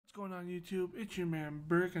What's going on YouTube? It's your man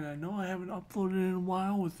Burke, and I know I haven't uploaded in a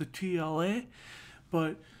while with the TLA,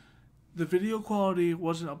 but the video quality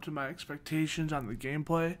wasn't up to my expectations on the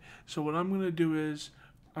gameplay. So what I'm going to do is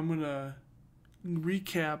I'm going to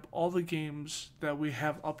recap all the games that we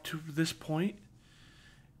have up to this point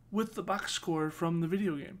with the box score from the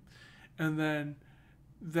video game. And then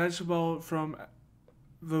that's about from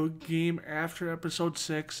the game after episode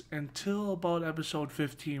 6 until about episode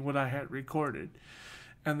 15, what I had recorded.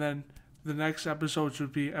 And then the next episode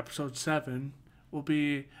would be episode 7, will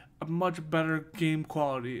be a much better game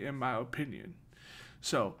quality in my opinion.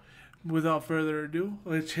 So, without further ado,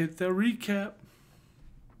 let's hit the recap.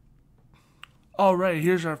 Alright,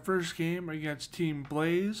 here's our first game against Team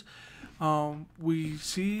Blaze. We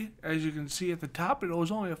see, as you can see at the top, it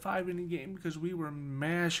was only a 5-inning game because we were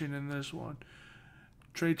mashing in this one.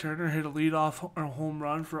 Trey Turner hit a leadoff or home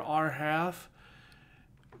run for our half.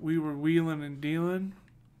 We were wheeling and dealing.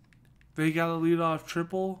 They got a leadoff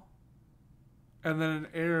triple, and then an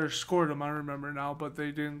error scored him, I remember now, but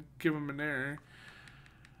they didn't give him an error.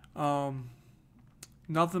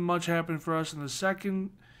 Nothing much happened for us in the second.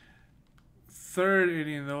 Third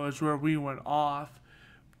inning, though, is where we went off.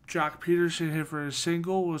 Jock Peterson hit for a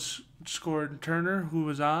single, was scored Turner, who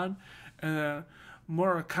was on, and then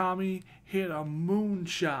Murakami hit a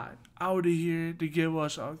moonshot out of here to give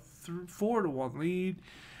us a 4-1 lead,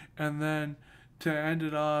 and then to end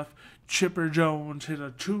it off, Chipper Jones hit a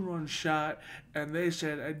 2-run shot, and they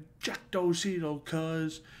said, ejectocito,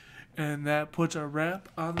 cuz, and that puts a wrap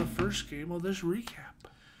on the first game of this recap.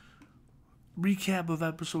 Recap of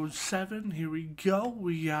episode 7, here we go.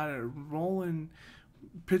 We got it rolling.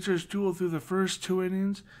 Pitchers duel through the first 2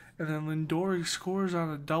 innings, and then Lindor scores on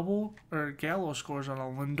a double, or Gallo scores on a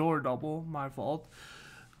Lindor double, my fault.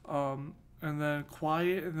 And then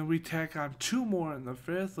quiet, and then we tack on 2 more in the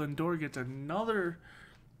 5th. Lindor gets another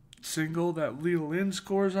single that Lee Lynn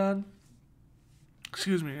scores on.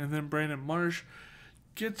 And then Brandon Marsh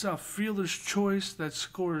gets a fielder's choice that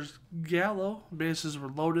scores Gallo. Bases were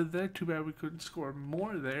loaded there. Too bad we couldn't score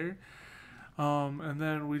more there. And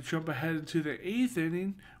then we jump ahead into the 8th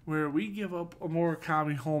inning where we give up a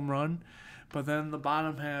Murakami home run. But then the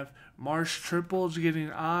bottom half, Marsh triples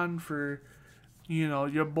getting on for,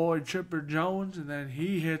 your boy Chipper Jones. And then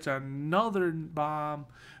he hits another bomb,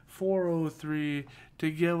 403,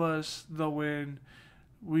 to give us the win.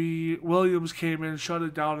 Williams came in, shut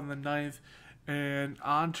it down in the 9th, and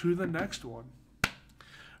on to the next one.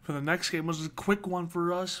 For the next game, it was a quick one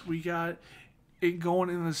for us. We got it going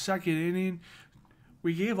in the 2nd inning.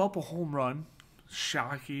 We gave up a home run.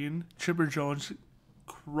 Shocking. Chipper Jones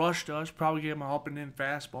crushed us. Probably gave him a up-and-in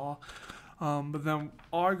fastball. But then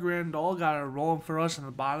our Grandal got it rolling for us in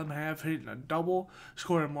the bottom half, hitting a double,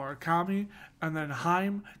 scoring Murakami. And then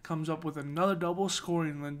Heim comes up with another double,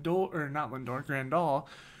 scoring Grandal.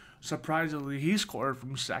 Surprisingly, he scored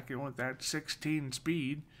from second with that 16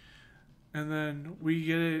 speed. And then we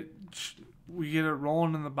get it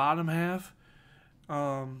rolling in the bottom half.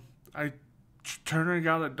 Turner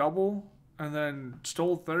got a double and then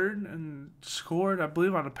stole third and scored, I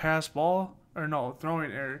believe, on a pass ball. Or no,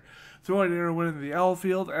 throwing error. Throwing error went into the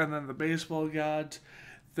outfield, and then the baseball gods,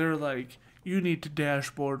 they're like, you need to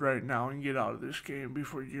dashboard right now and get out of this game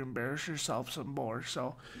before you embarrass yourself some more.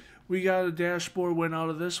 So we got a dashboard win out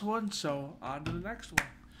of this one, so on to the next one.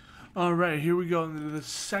 Alright, here we go into the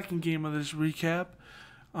second game of this recap.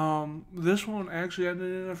 This one actually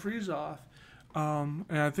ended in a freeze-off. And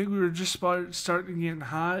I think we were just starting getting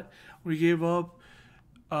hot. We gave up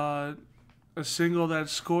a single that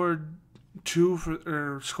scored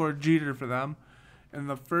scored Jeter for them in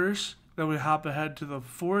the first. Then we hop ahead to the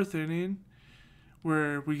 4th inning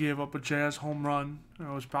where we gave up a Jazz home run. It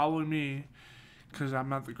was probably me because I'm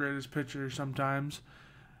not the greatest pitcher sometimes.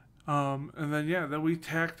 And then then we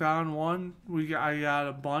tacked on one. I got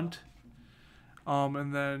a bunt.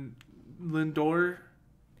 And then Lindor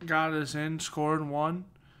got us in, scored 1.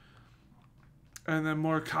 And then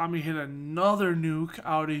Murakami hit another nuke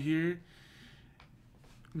out of here,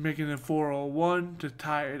 making it 401 to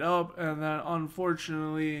tie it up. And then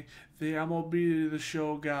unfortunately the MLB The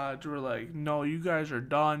Show gods were like, no, you guys are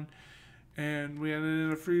done, and we ended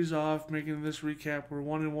in a freeze off, making this recap, we're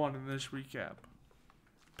 1-1 in this recap.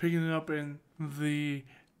 Picking it up in the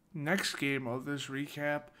next game of this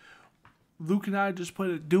recap, Luke and I just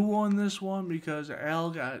played a duo in this one because Al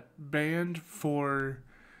got banned for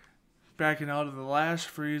backing out of the last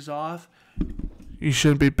freeze off. You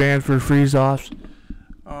shouldn't be banned for freeze offs.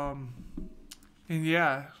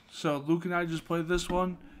 So Luke and I just played this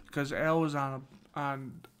one because Al was on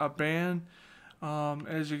a ban.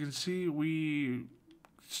 As you can see, we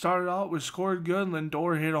started out, we scored good.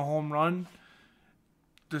 Lindor hit a home run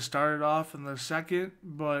to start it off in the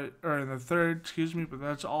in the third, excuse me, but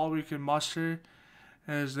that's all we can muster.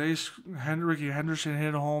 As Ricky Henderson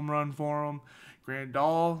hit a home run for him.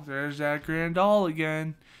 Grandal, there's that Grandal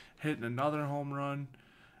again, hitting another home run.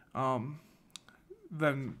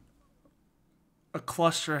 Then a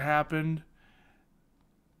cluster happened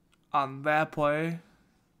on that play,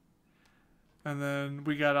 and then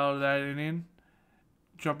we got out of that inning.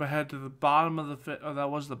 Jump ahead to the bottom of the fifth. Oh, that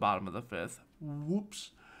was the bottom of the fifth.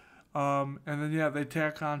 Whoops. And then, yeah, they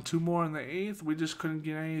tack on 2 more in the 8th. We just couldn't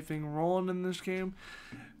get anything rolling in this game.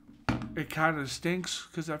 It kind of stinks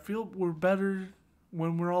because I feel we're better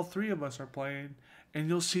when we're all 3 of us are playing. And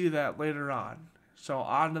you'll see that later on. So,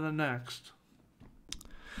 on to the next.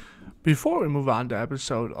 Before we move on to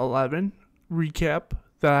episode 11, recap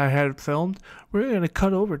that I had filmed, we're going to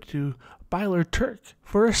cut over to Byler Turk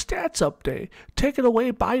for a stats update. Take it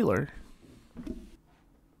away, Byler.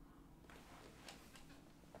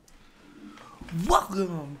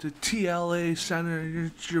 Welcome to TLA Center.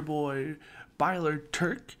 It's your boy, Byler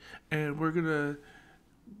Turk, and we're going to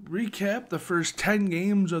recap the first 10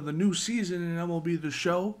 games of the new season in MLB The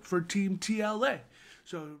Show for Team TLA.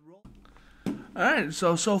 Alright,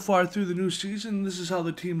 so far through the new season, this is how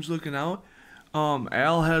the team's looking out.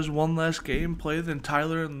 Al has 1 less game played than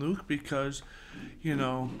Tyler and Luke because,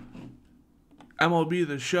 MLB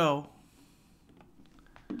The Show.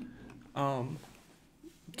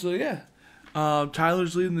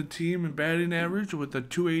 Tyler's leading the team in batting average with a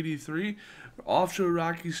 .283. Off to a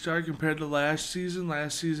rocky start compared to last season.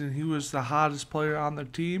 Last season, he was the hottest player on the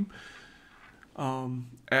team.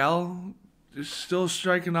 Al is still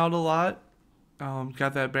striking out a lot.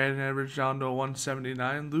 Got that batting average down to a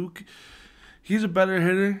 179. Luke, he's a better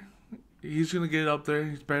hitter. He's going to get up there.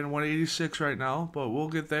 He's batting 186 right now, but we'll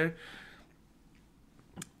get there.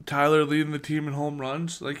 Tyler leading the team in home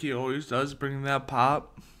runs like he always does, bringing that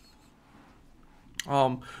pop.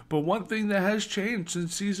 But one thing that has changed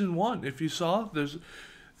since season 1, if you saw,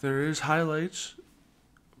 there is highlights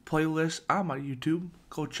playlist on my YouTube.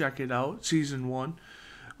 Go check it out. Season 1.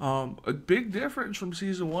 A big difference from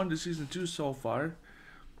season 1 to season 2 so far.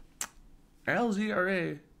 Al's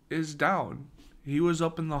ERA is down. He was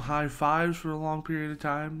up in the high 5s for a long period of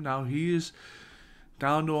time. Now he's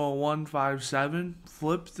down to a 1.57.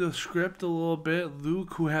 Flipped the script a little bit.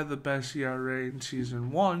 Luke, who had the best ERA in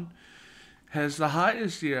season 1, has the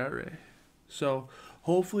highest ERA. So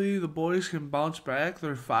hopefully the boys can bounce back.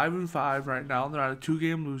 They're 5-5 right now. They're on a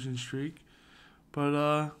 2-game losing streak.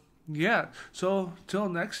 But yeah. So till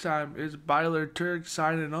next time, it's Byler Turk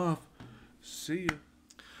signing off. See you.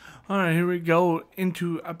 Alright, here we go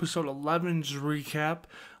into episode 11's recap.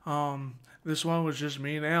 This one was just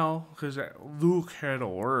me and Al because Luke had to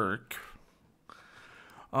work.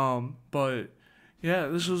 But yeah,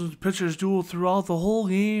 this was a pitcher's duel throughout the whole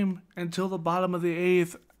game until the bottom of the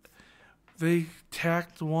 8th. They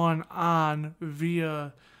tacked one on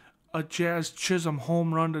via a Jazz Chisholm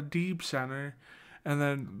home run to deep center, and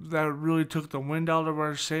then that really took the wind out of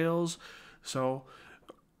our sails. So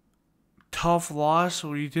tough loss.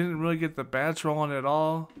 We didn't really get the bats rolling at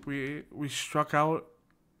all. We struck out.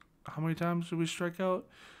 How many times did we strike out?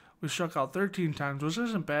 We struck out 13 times, which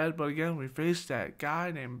isn't bad, but again, we faced that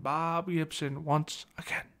guy named Bob Gibson once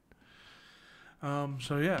again.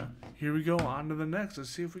 So yeah, here we go, on to the next.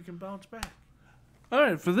 Let's see if we can bounce back.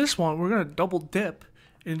 Alright, for this one, we're going to double dip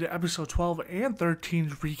into episode 12 and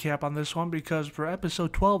 13's recap on this one, because for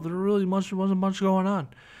episode 12, there wasn't much going on,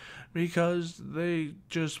 because they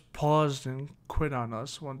just paused and quit on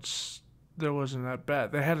us once there wasn't that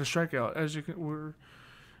bad. They had a strikeout, as you can,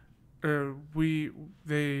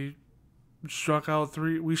 they struck out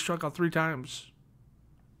 3. We struck out 3 times,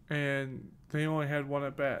 and they only had 1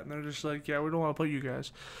 at bat, and they're just like, yeah, we don't want to play you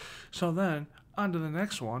guys. So then on to the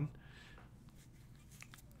next one.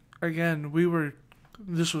 Again,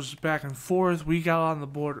 this was back and forth. We got on the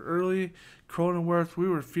board early. Cronenworth, we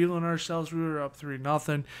were feeling ourselves. We were up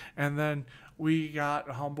 3-0, and then we got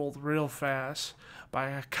humbled real fast by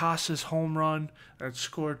a Casas home run that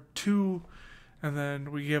scored 2. And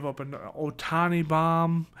then we gave up an Ohtani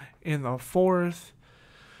bomb in the 4th.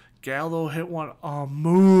 Gallo hit one, a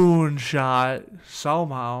moonshot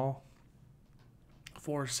somehow.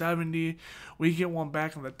 470. We get one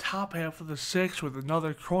back in the top half of the 6th with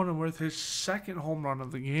another Cronenworth, his 2nd home run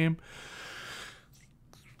of the game.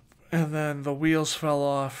 And then the wheels fell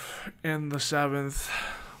off in the 7th.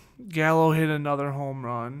 Gallo hit another home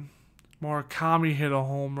run. Murakami hit a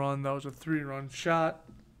home run. That was a 3-run shot.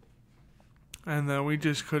 And then we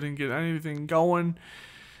just couldn't get anything going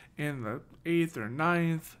in the 8th or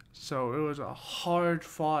 9th. So it was a hard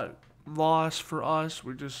fought loss for us.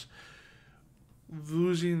 We just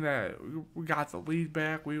losing that. We got the lead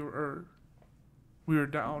back. We were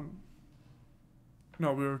down.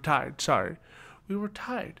 No, we were tied. Sorry, we were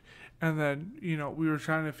tied. And then we were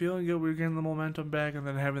trying to feeling good. We were getting the momentum back, and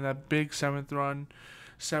then having that big seventh run,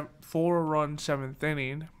 4-run seventh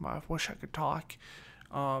inning. I wish I could talk.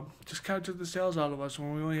 Just kind of took the sails out of us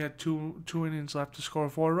when we only had two innings left to score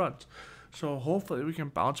 4 runs. So hopefully we can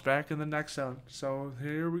bounce back in the next one. So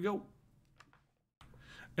here we go.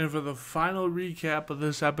 And for the final recap of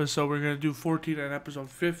this episode, we're going to do 14 and episode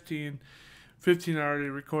 15. 15 already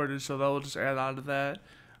recorded, so that will just add on to that.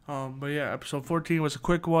 But yeah, episode 14 was a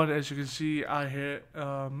quick one. As you can see, I hit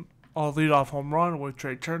all leadoff home run with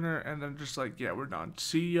Trey Turner, and then just like, yeah, we're done.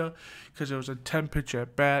 See ya. Because it was a 10-pitch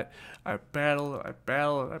at bat. I battled,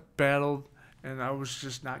 and I was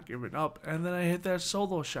just not giving up. And then I hit that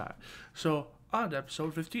solo shot. So, on to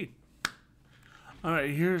episode 15.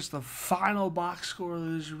 Alright, here's the final box score of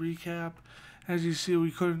this recap. As you see,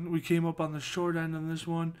 we came up on the short end on this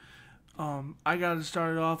one. I got to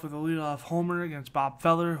start off with a leadoff homer against Bob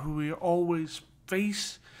Feller, who we always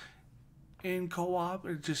face in co-op.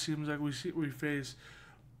 It just seems like we face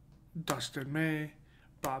Dustin May,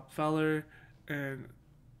 Bob Feller, and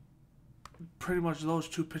pretty much those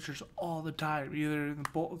two pitchers all the time, either in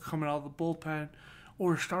the coming out of the bullpen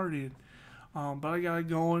or starting. But I got it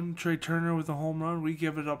going. Trey Turner with a home run. We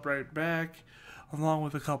give it up right back, along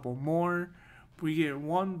with a couple more. We get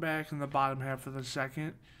one back in the bottom half of the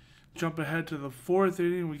second. Jump ahead to the 4th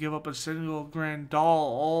inning. We give up a single. Grandal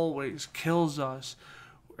always kills us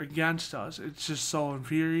against us. It's just so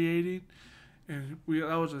infuriating. And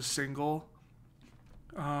that was a single.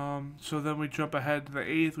 So then we jump ahead to the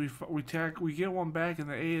 8th. We get one back in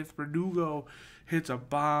the 8th. Verdugo hits a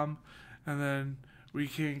bomb, and then we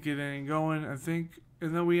can't get anything going. And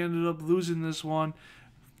then we ended up losing this one.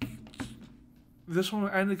 This one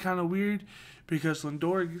ended kind of weird because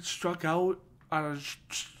Lindor struck out on a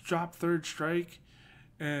drop third strike,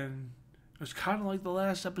 and it was kind of like the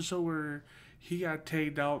last episode where he got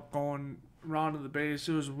tagged out going round to the base.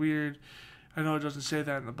 It was weird. I know it doesn't say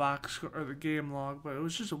that in the box or the game log, but it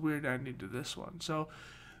was just a weird ending to this one. So,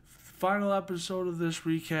 final episode of this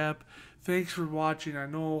recap. Thanks for watching. I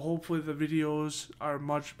know hopefully the videos are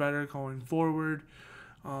much better going forward.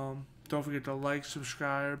 Don't forget to like,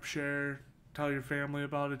 subscribe, share, tell your family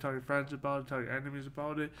about it, tell your friends about it, tell your enemies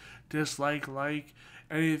about it. Dislike, like,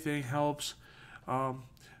 anything helps.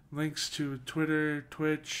 Links to Twitter,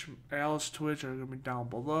 Twitch, Al's Twitch are going to be down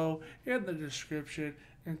below in the description.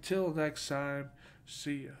 Until next time,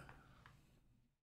 see ya.